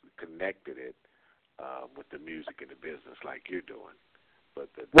connected it with the music and the business like you're doing. But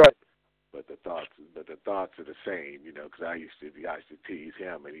the thoughts are the same, because I used to tease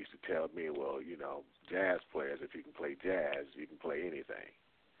him, and he used to tell me, well, jazz players, if you can play jazz, you can play anything.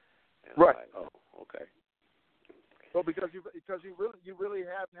 And right. I'm like, oh, okay. Well, because you really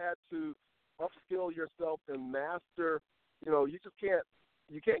have had to upskill yourself and master. You just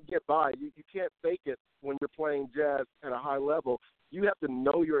can't get by. You can't fake it when you're playing jazz at a high level. You have to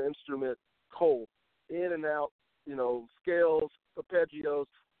know your instrument cold, in and out, scales, arpeggios,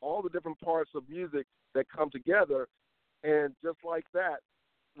 all the different parts of music that come together. And just like that,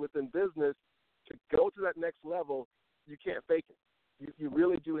 within business, to go to that next level, you can't fake it. You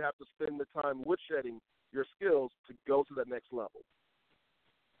really do have to spend the time woodshedding your skills to go to that next level.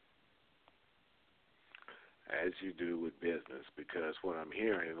 As you do with business, because what I'm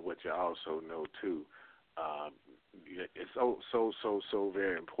hearing and what you also know too, it's so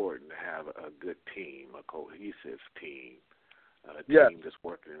very important to have a good team, a cohesive team, a team that's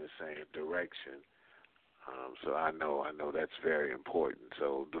working in the same direction. So I know that's very important.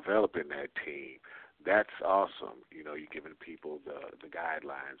 So developing that team, that's awesome. You're giving people the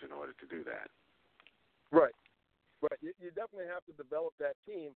guidelines in order to do that. Right. You definitely have to develop that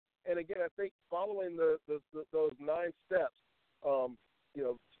team. And again, I think following those 9 steps,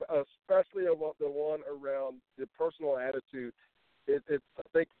 especially the one around the personal attitude, I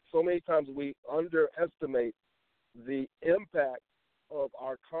think so many times we underestimate the impact of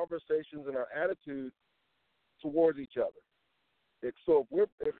our conversations and our attitude towards each other. So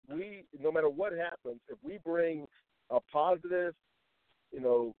if we, no matter what happens, if we bring a positive,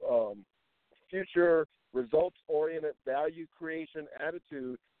 future results-oriented value creation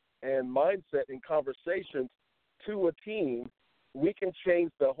attitude and mindset in conversations to a team, we can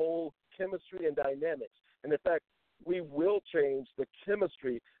change the whole chemistry and dynamics. And in fact, we will change the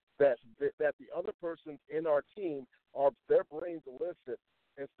chemistry that the other persons in our team their brains elicit.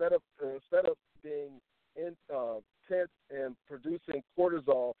 Instead of being tense and producing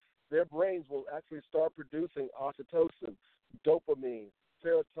cortisol, their brains will actually start producing oxytocin, dopamine,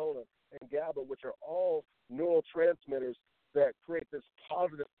 serotonin, and GABA, which are all neurotransmitters that create this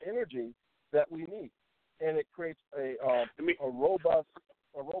positive energy that we need, and it creates a robust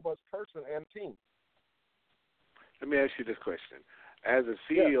person and team. Let me ask you this question: as a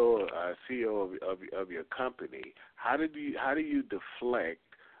CEO, of your company, how do you deflect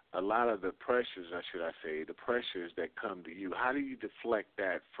a lot of the pressures, or should I say, the pressures that come to you? How do you deflect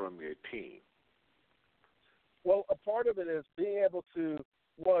that from your team? Well, a part of it is being able to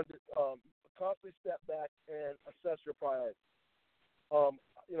constantly step back and assess your priorities.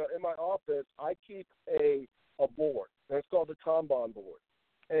 In my office, I keep a board, and it's called the Kanban board,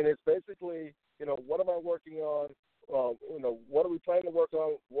 and it's basically, what am I working on? What are we planning to work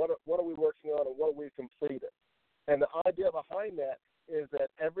on? What are we working on, and what are we completed? And the idea behind that is that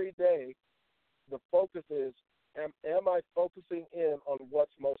every day, the focus is, am I focusing in on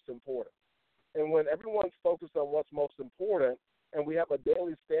what's most important? And when everyone's focused on what's most important, and we have a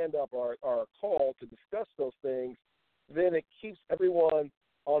daily stand-up or a call to discuss those things, then it keeps everyone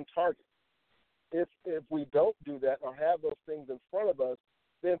on target. If we don't do that or have those things in front of us,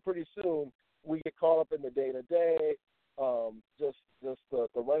 then pretty soon we get caught up in the day-to-day, just the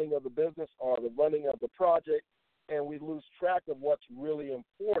running of the business or the running of the project, and we lose track of what's really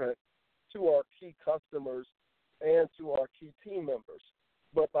important to our key customers and to our key team members.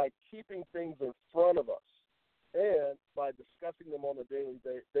 But by keeping things in front of us and by discussing them on a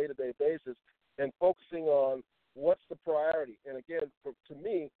day-to-day basis and focusing on what's the priority. And again, to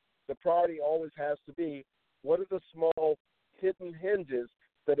me, the priority always has to be, what are the small hidden hinges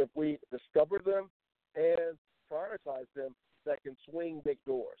that if we discover them and prioritize them, that can swing big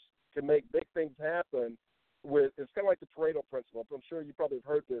doors, can make big things happen. It's kind of like the Pareto principle. I'm sure you probably have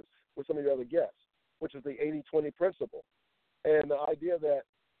heard this with some of your other guests, which is the 80-20 principle. and the idea that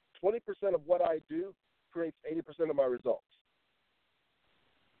 20% of what I do creates 80% of my results.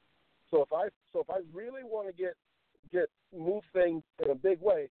 So if I really want to get move things in a big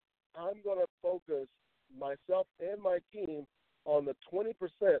way, I'm going to focus myself and my team on the 20%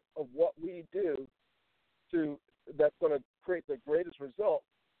 of what we do that's going to create the greatest result,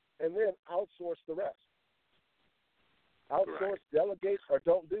 and then outsource the rest. Outsource, delegate, or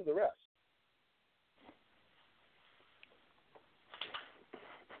don't do the rest.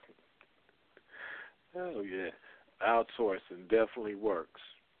 Oh, yeah. Outsourcing definitely works.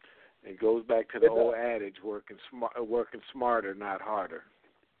 It goes back to the old adage, working smarter, not harder.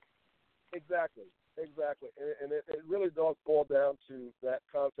 Exactly. And it really does boil down to that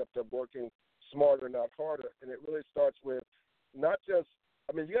concept of working smarter, not harder. And it really starts with not just,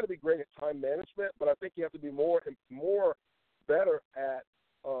 you got to be great at time management, but I think you have to be better at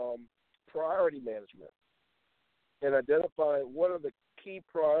priority management and identify what are the key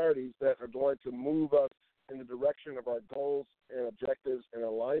priorities that are going to move us in the direction of our goals and objectives and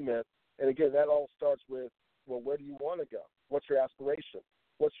alignment. And again, that all starts with, well, where do you want to go? What's your aspiration?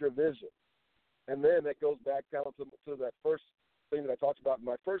 What's your vision? And then it goes back down to that first thing that I talked about in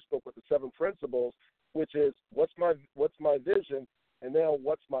my first book with the 7 principles, which is what's my vision, and now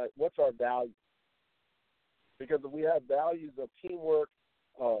what's our value? Because if we have values of teamwork,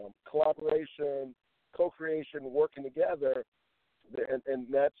 collaboration, co-creation, working together, and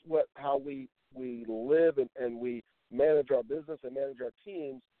that's how we live and we manage our business and manage our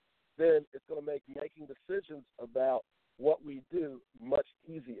teams, then it's going to make making decisions about what we do much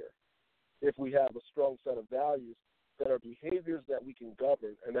easier if we have a strong set of values that are behaviors that we can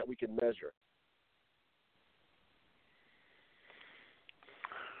govern and that we can measure.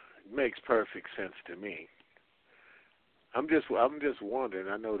 Makes perfect sense to me. I'm just wondering.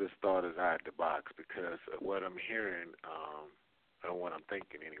 I know this thought is out the box because what I'm hearing, or what I'm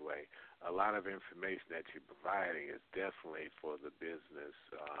thinking anyway, a lot of information that you're providing is definitely for the business,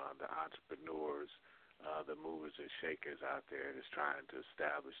 the entrepreneurs, the movers and shakers out there that's trying to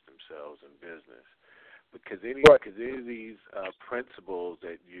establish themselves in business. Because any of these principles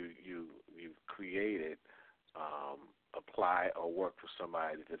that you've created apply or work for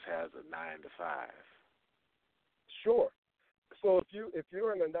somebody that just has a 9 to 5. Sure. So if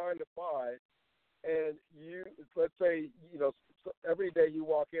you're in a 9 to 5 and let's say every day you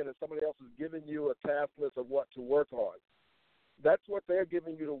walk in and somebody else is giving you a task list of what to work on, that's what they're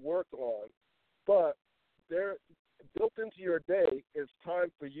giving you to work on. But they're built into your day is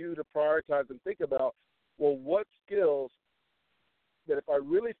time for you to prioritize and think about, well, what skills that if I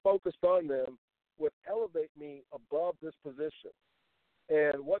really focused on them would elevate me above this position?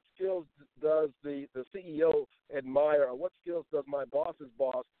 And what skills does the CEO admire, or what skills does my boss's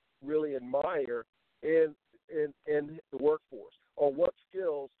boss really admire in the workforce? Or what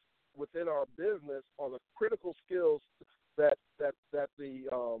skills within our business are the critical skills that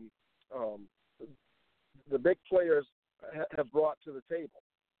the big players have brought to the table?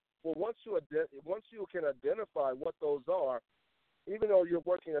 Well, once you can identify what those are, even though you're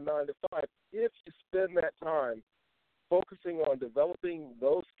working a 9 to 5, if you spend that time focusing on developing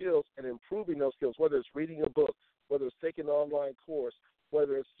those skills and improving those skills, whether it's reading a book, whether it's taking an online course,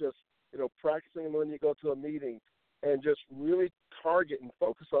 whether it's just practicing when you go to a meeting, and just really target and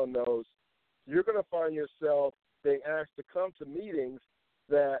focus on those, you're going to find yourself being asked to come to meetings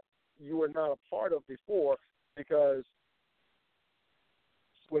that you were not a part of before, because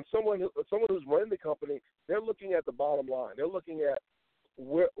when someone who's running the company, they're looking at the bottom line. They're looking at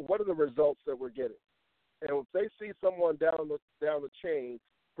what are the results that we're getting. And if they see someone down the chain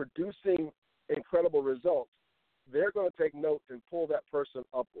producing incredible results, they're going to take note and pull that person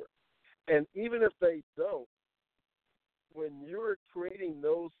upward. And even if they don't, when you're creating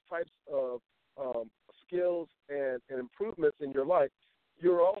those types of skills and improvements in your life,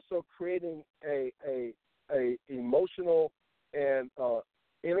 you're also creating a emotional and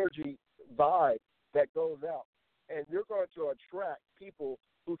energy vibe that goes out, and you're going to attract people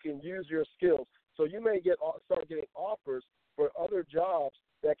who can use your skills. So you may start getting offers for other jobs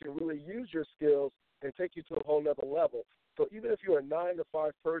that can really use your skills and take you to a whole nother level. So even if you're a 9 to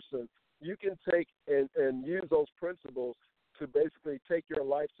 5 person, you can take and use those principles to basically take your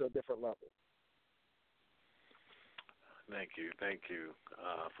life to a different level. Thank you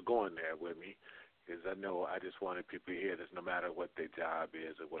for going there with me, because I know I just wanted people to hear this. No matter what their job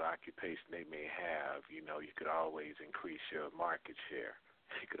is or what occupation they may have, you could always increase your market share.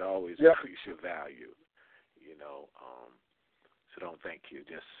 You could always increase your value, so don't think you're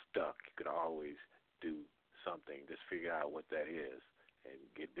just stuck. You could always do something. Just figure out what that is and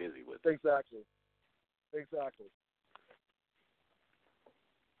get busy with it. Exactly.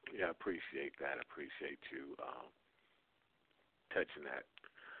 Yeah, I appreciate that. I appreciate you touching that.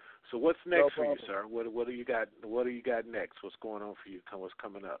 So what's next for you, sir? What do you got? What do you got next? What's going on for you? What's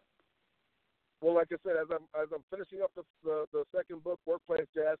coming up? Well, like I said, as I'm finishing up the second book, Workplace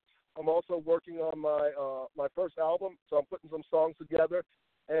Jazz, I'm also working on my first album. So I'm putting some songs together,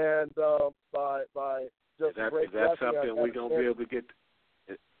 and by just is that something we're gonna be able to get?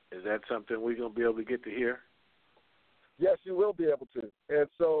 Is that something we're gonna be able to get to hear? Yes, you will be able to. And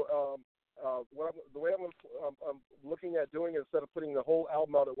so the way I'm looking at doing it, instead of putting the whole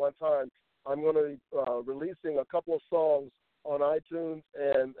album out at one time, I'm going to be releasing a couple of songs on iTunes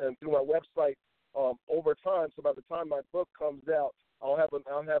and through my website over time. So by the time my book comes out, I'll have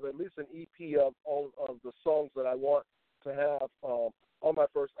at least an EP of all of the songs that I want to have on my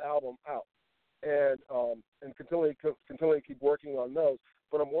first album out, and continually keep working on those.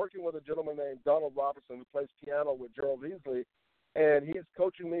 But I'm working with a gentleman named Donald Robertson who plays piano with Gerald J, and he's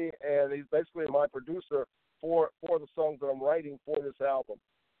coaching me, and he's basically my producer for the songs that I'm writing for this album.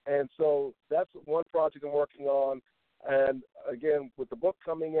 And so that's one project I'm working on. And again, with the book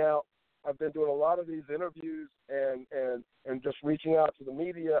coming out, I've been doing a lot of these interviews and just reaching out to the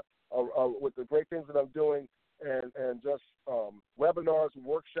media with the great things that I'm doing, and just webinars and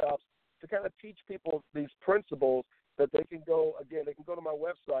workshops to kind of teach people these principles that they can go to my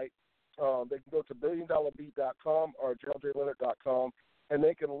website. They can go to billiondollarbeat.com or geraldjleonard.com, and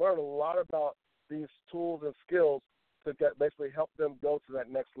they can learn a lot about these tools and skills to basically help them go to that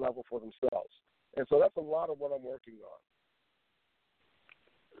next level for themselves. And so that's a lot of what I'm working on.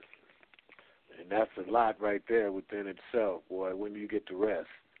 And that's a lot right there within itself, boy. When do you get to rest?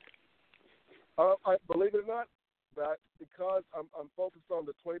 I believe it or not, that because I'm focused on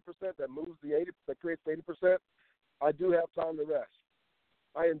the 20% that moves the 80%, that creates 80%, I do have time to rest.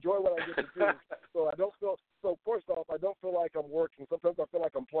 I enjoy what I get to do, so I don't feel. So first off, I don't feel like I'm working. Sometimes I feel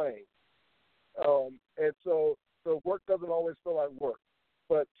like I'm playing, and so work doesn't always feel like work.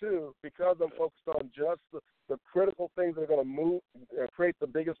 But two, because I'm focused on just the critical things that are going to move, create the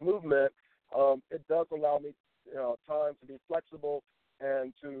biggest movement, it does allow me time to be flexible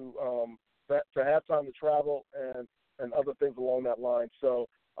and to have time to travel and other things along that line. So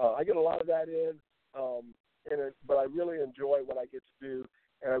I get a lot of that in. But I really enjoy what I get to do,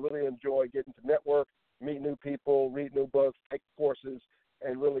 and I really enjoy getting to network, meet new people, read new books, take courses,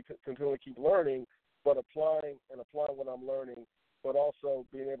 and really continually keep learning, but applying what I'm learning, but also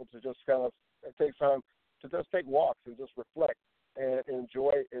being able to just kind of take time to just take walks and just reflect and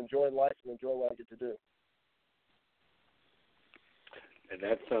enjoy life and enjoy what I get to do. And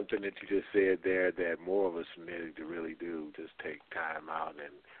that's something that you just said there that more of us need to really do, just take time out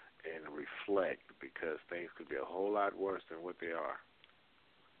and reflect, because things could be a whole lot worse than what they are.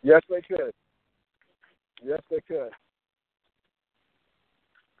 Yes, they could. Yes, they could.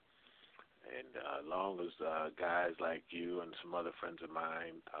 And as long as guys like you and some other friends of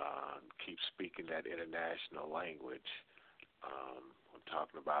mine keep speaking that international language, I'm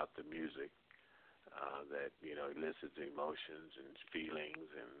talking about the music that elicits emotions and feelings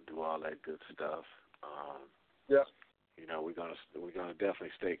and do all that good stuff. Yeah. We're gonna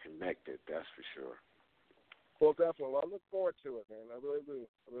definitely stay connected. That's for sure. Well, definitely. Well, I look forward to it, man. I really do.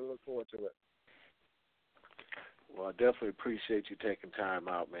 I really look forward to it. Well, I definitely appreciate you taking time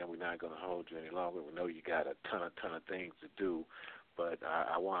out, man. We're not going to hold you any longer. We know you got a ton of things to do, but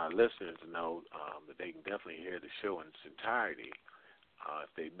I want our listeners to know that they can definitely hear the show in its entirety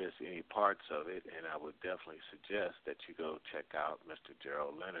if they miss any parts of it, and I would definitely suggest that you go check out Mr.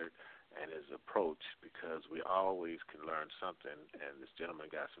 Gerald Leonard and his approach, because we always can learn something, and this gentleman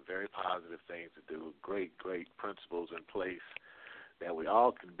got some very positive things to do, great principles in place that we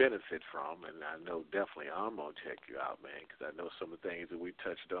all can benefit from, and I know definitely I'm going to check you out, man, because I know some of the things that we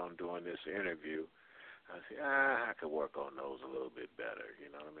touched on during this interview. I say, I could work on those a little bit better,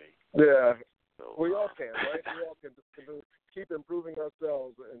 you know what I mean? Yeah. So, we all can, right? We all can keep improving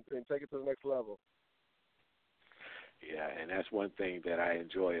ourselves and take it to the next level. Yeah, and that's one thing that I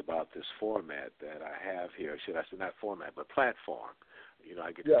enjoy about this format that I have here. Should I say not format, but platform.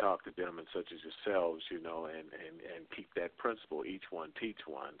 I get to talk to gentlemen such as yourselves, and keep that principle, each one teach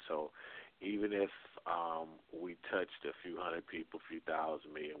one. So even if we touched a few hundred people, a few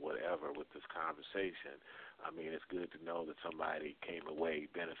thousand, million, whatever with this conversation, I mean, it's good to know that somebody came away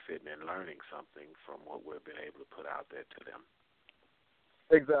benefiting and learning something from what we've been able to put out there to them.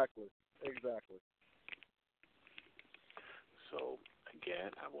 Exactly. So,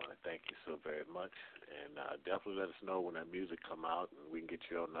 again, I want to thank you so very much, and definitely let us know when that music come out, and we can get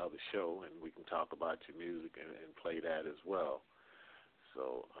you on another show, and we can talk about your music and play that as well.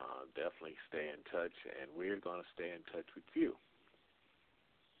 So definitely stay in touch, and we're going to stay in touch with you.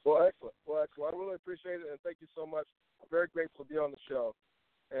 Well, Well, excellent. I really appreciate it, and thank you so much. I'm very grateful to be on the show,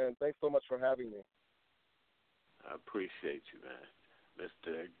 and thanks so much for having me. I appreciate you, man.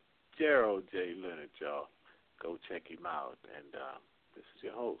 Mr. Gerald J. Leonard, y'all. Go check him out. And this is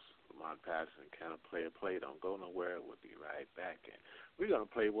your host, Lamont Patterson. Kind of play. Don't go nowhere. We'll be right back. And we're going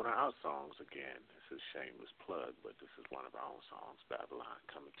to play one of our songs again. This is a shameless plug, but this is one of our own songs, Babylon,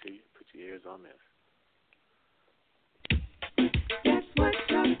 coming to you. Put your ears on this. Guess what,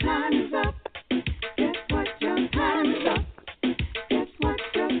 your time is up. Guess what, your time is up. Guess what,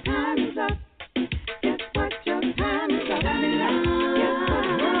 your time is up. Guess what, your time is up. Babylon, guess what,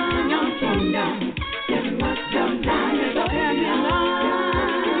 your kingdom. Guess what, your time is up.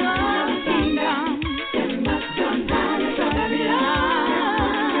 Babylon, your kingdom. Guess what, your time is up.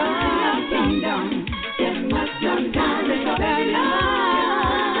 Babylon, your kingdom. Guess what, your time is up.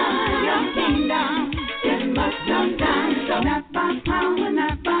 Babylon, your kingdom. Guess what, your time is up. Not by power,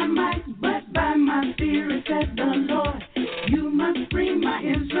 not by might, but by my spirit, said the Lord. You must free my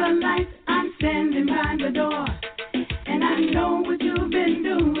Israelites. I'm standing by the door. And I know what you've been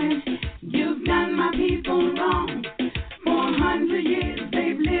doing. You've done my people wrong. 400 years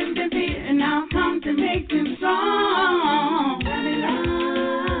they've lived in fear, and I'll come to make them strong.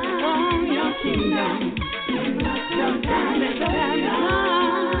 Babylon, your kingdom. Your time is up.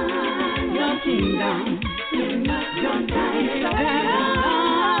 Babylon, your kingdom. Your time is up.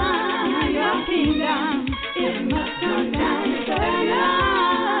 Babylon, your kingdom. It must come down.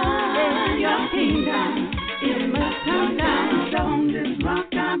 Babylon, your kingdom. It must come down. On this rock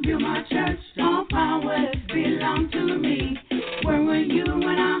I build my church. All power belongs to me. Where were you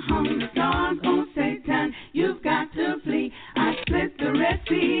when I hung the stars? Oh, Satan, you've got to flee. I split the Red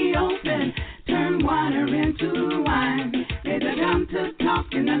Sea open, turned water into wine. Made the dumb to talk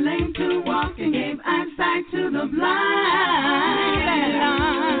and the lame to walk, and gave eyesight to the blind.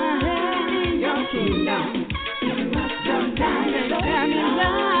 Babylon, your kingdom. It must come down.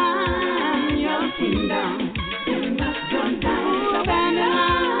 Babylon, your kingdom. It must come down.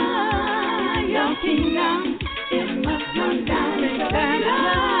 Babylon, your kingdom. It must come down.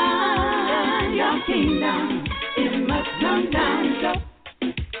 Babylon, your kingdom. It must come down. So,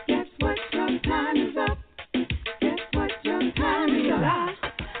 guess what, your time is up. Guess what, your time is up.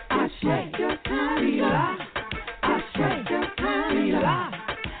 I shake your time is up. I shake your time is up.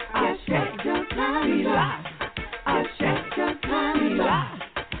 I shake your time is up. I shake your time is up.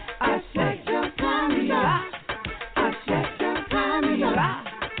 I shake your time is up. I shake your time is up.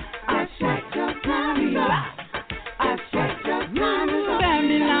 I shake your time is up. I shake your time is up.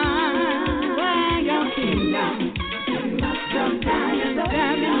 Babylon, where your kingdom. It must come down.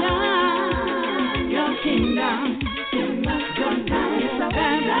 Babylon, your kingdom. It must come down.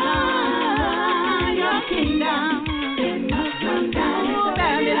 Babylon, your kingdom. It must come down.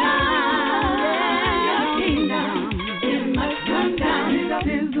 Babylon, your kingdom. It must come down.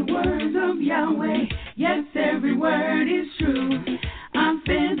 This is the words of Yahweh. Yes, every word is true. I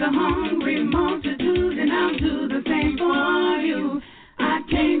fed the hungry multitude, and I'll do the same for you. I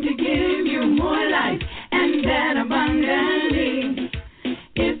came to give you more life, and that abundantly.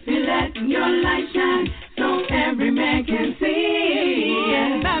 If you let your light shine, so every man can see.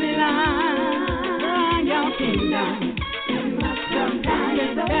 And Babylon, your kingdom. It must come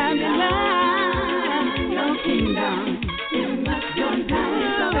down. Babylon, your kingdom. It must come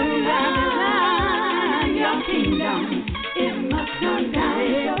down. Babylon, your kingdom. It must come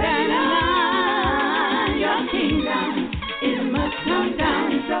down. Babylon, your kingdom. It must come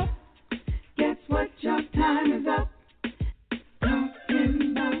down. So, guess what? Your time is up.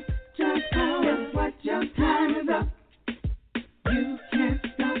 Talking about just power. Guess what? Your time is up. You can't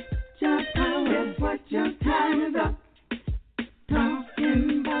stop just power. Guess what? Your time is up.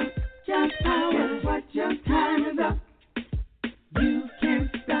 Talking about just power. Guess what? Your time is up. You can't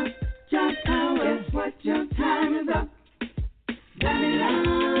stop just power. Guess what? Your time is up.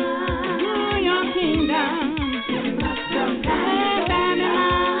 Babylon, your kingdom. It must come down.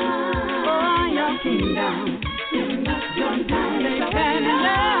 Babylon, oh, your kingdom. It must come down.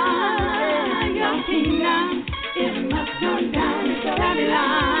 Babylon, your kingdom. It must come down.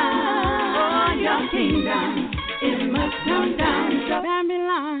 Babylon, oh, your kingdom. It must come down.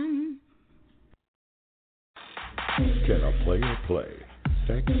 Babylon. Can a player play?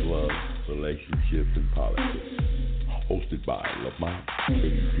 Sex, love, relationships, and politics. Hosted by Lamont A.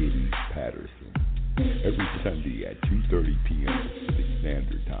 Patterson. Every Sunday at 2:30 p.m. Pacific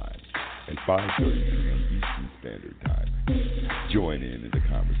Standard Time and 5:30 p.m. Eastern Standard Time. Join in the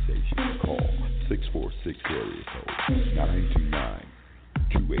conversation. Call 646 area code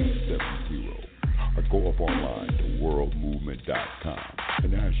 929-2870 or go up online to worldmovement.com.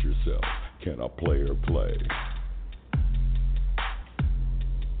 and ask yourself, can a player play?